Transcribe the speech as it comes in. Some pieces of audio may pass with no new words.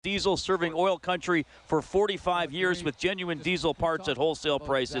Diesel, serving oil country for 45 years with genuine diesel parts at wholesale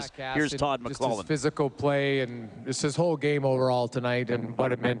prices. Here's Todd McClellan. His physical play and just his whole game overall tonight and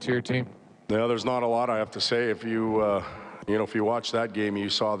what it meant to your team. Yeah, there's not a lot I have to say. If you if you watch that game, you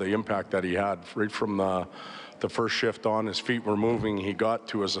saw the impact that he had right from the first shift on. His feet were moving. He got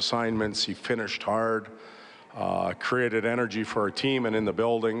to his assignments. He finished hard. Created energy for our team and in the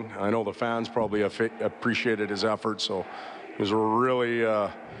building. I know the fans probably appreciated his effort, so he was a really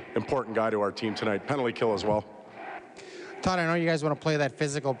important guy to our team tonight. Penalty kill as well. Todd, I know you guys want to play that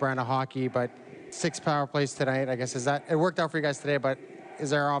physical brand of hockey, but 6 power plays tonight, I guess, it worked out for you guys today, but is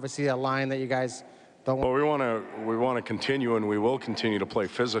there obviously a line that you guys don't want? Well, we want to continue, and we will continue to play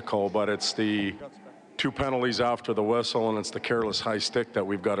physical, but it's the 2 penalties after the whistle, and it's the careless high stick that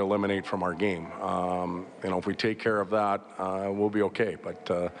we've got to eliminate from our game. If we take care of that, we'll be okay.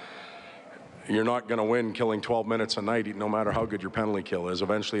 But you're not going to win killing 12 minutes a night, no matter how good your penalty kill is.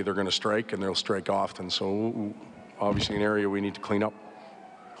 Eventually, they're going to strike, and they'll strike often. So, obviously, an area we need to clean up.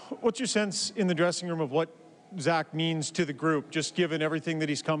 What's your sense in the dressing room of what Zach means to the group, just given everything that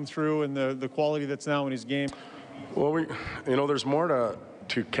he's come through and the quality that's now in his game? Well, there's more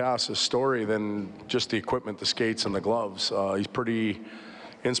to Cass's story than just the equipment, the skates, and the gloves. He's pretty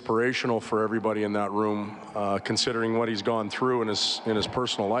inspirational for everybody in that room, considering what he's gone through in his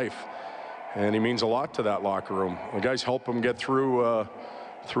personal life. And he means a lot to that locker room. The guys help him get through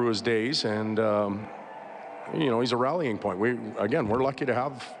his days, and he's a rallying point. We're lucky to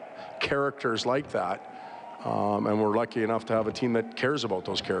have characters like that, and we're lucky enough to have a team that cares about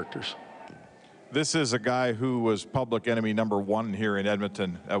those characters. This is a guy who was public enemy #1 here in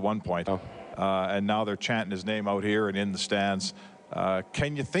Edmonton at one point, and now they're chanting his name out here and in the stands.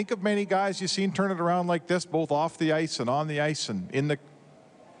 Can you think of many guys you've seen turn it around like this, both off the ice and on the ice and in the?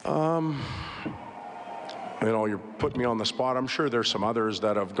 You're putting me on the spot. I'm sure there's some others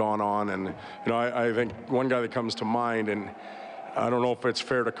that have gone on, and I think one guy that comes to mind, and I don't know if it's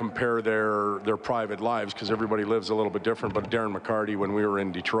fair to compare their private lives because everybody lives a little bit different, but Darren McCarty, when we were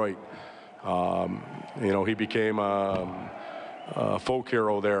in Detroit, he became a folk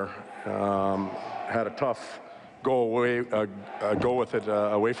hero there. Had a tough go with it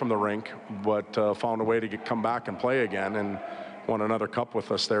away from the rink, but found a way to come back and play again, and won another cup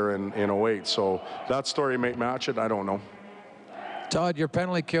with us there in 08. So that story may match it. I don't know. Todd, your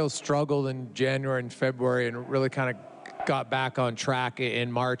penalty kill struggled in January and February and really kind of got back on track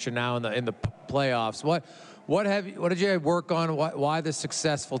in March and now in the playoffs. What did you work on? Why the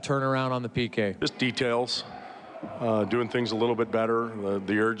successful turnaround on the PK? Just details, doing things a little bit better,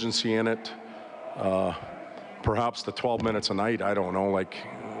 the urgency in it. Perhaps the 12 minutes a night, I don't know.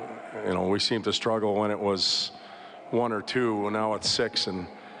 We seem to struggle when it was 1 or 2, and now it's 6, and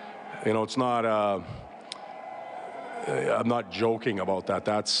it's not. I'm not joking about that.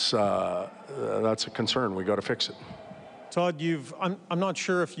 That's a concern. We got to fix it. Todd, I'm not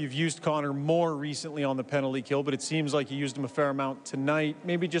sure if you've used Connor more recently on the penalty kill, but it seems like you used him a fair amount tonight.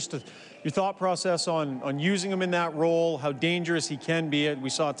 Maybe just your thought process on using him in that role, how dangerous he can be. We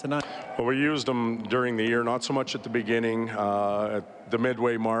saw it tonight. Well, we used him during the year, not so much at the beginning, at the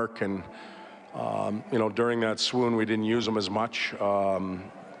midway mark, and during that swoon, we didn't use him as much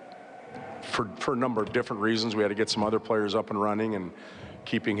for a number of different reasons. We had to get some other players up and running and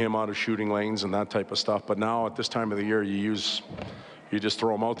keeping him out of shooting lanes and that type of stuff. But now at this time of the year, you just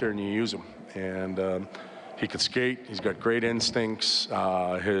throw him out there and you use him. And he could skate. He's got great instincts.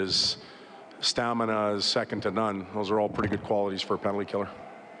 His stamina is second to none. Those are all pretty good qualities for a penalty killer.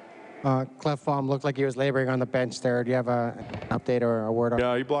 Clefbaum looked like he was laboring on the bench there. Do you have an update or a word on?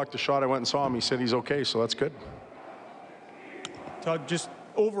 Yeah, he blocked a shot. I went and saw him. He said he's okay, so that's good. Todd, just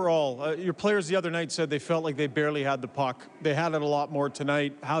overall, your players the other night said they felt like they barely had the puck. They had it a lot more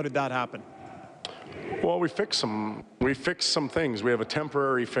tonight. How did that happen? Well, we fixed some things. We have a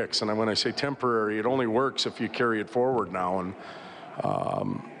temporary fix, and when I say temporary, it only works if you carry it forward now. And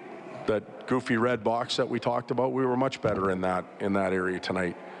that goofy red box that we talked about, we were much better in that area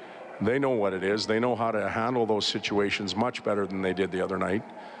tonight. They know what it is. They know how to handle those situations much better than they did the other night,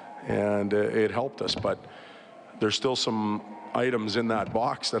 and it helped us. But there's still some items in that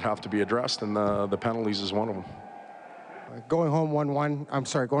box that have to be addressed, and the penalties is one of them. Going home 1-1. I'm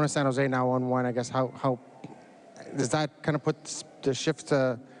sorry, going to San Jose now 1-1. I guess how does that kind of put the shift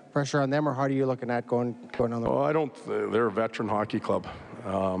pressure on them, or how are you looking at going on the? Well, they're a veteran hockey club.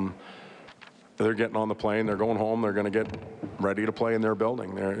 They're getting on the plane. They're going home. They're going to get ready to play in their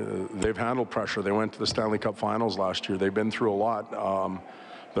building. They've handled pressure. They went to the Stanley Cup Finals last year. They've been through a lot.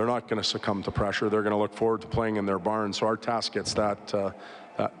 They're not going to succumb to pressure. They're going to look forward to playing in their barn. So our task gets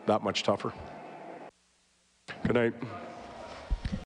that much tougher. Good night.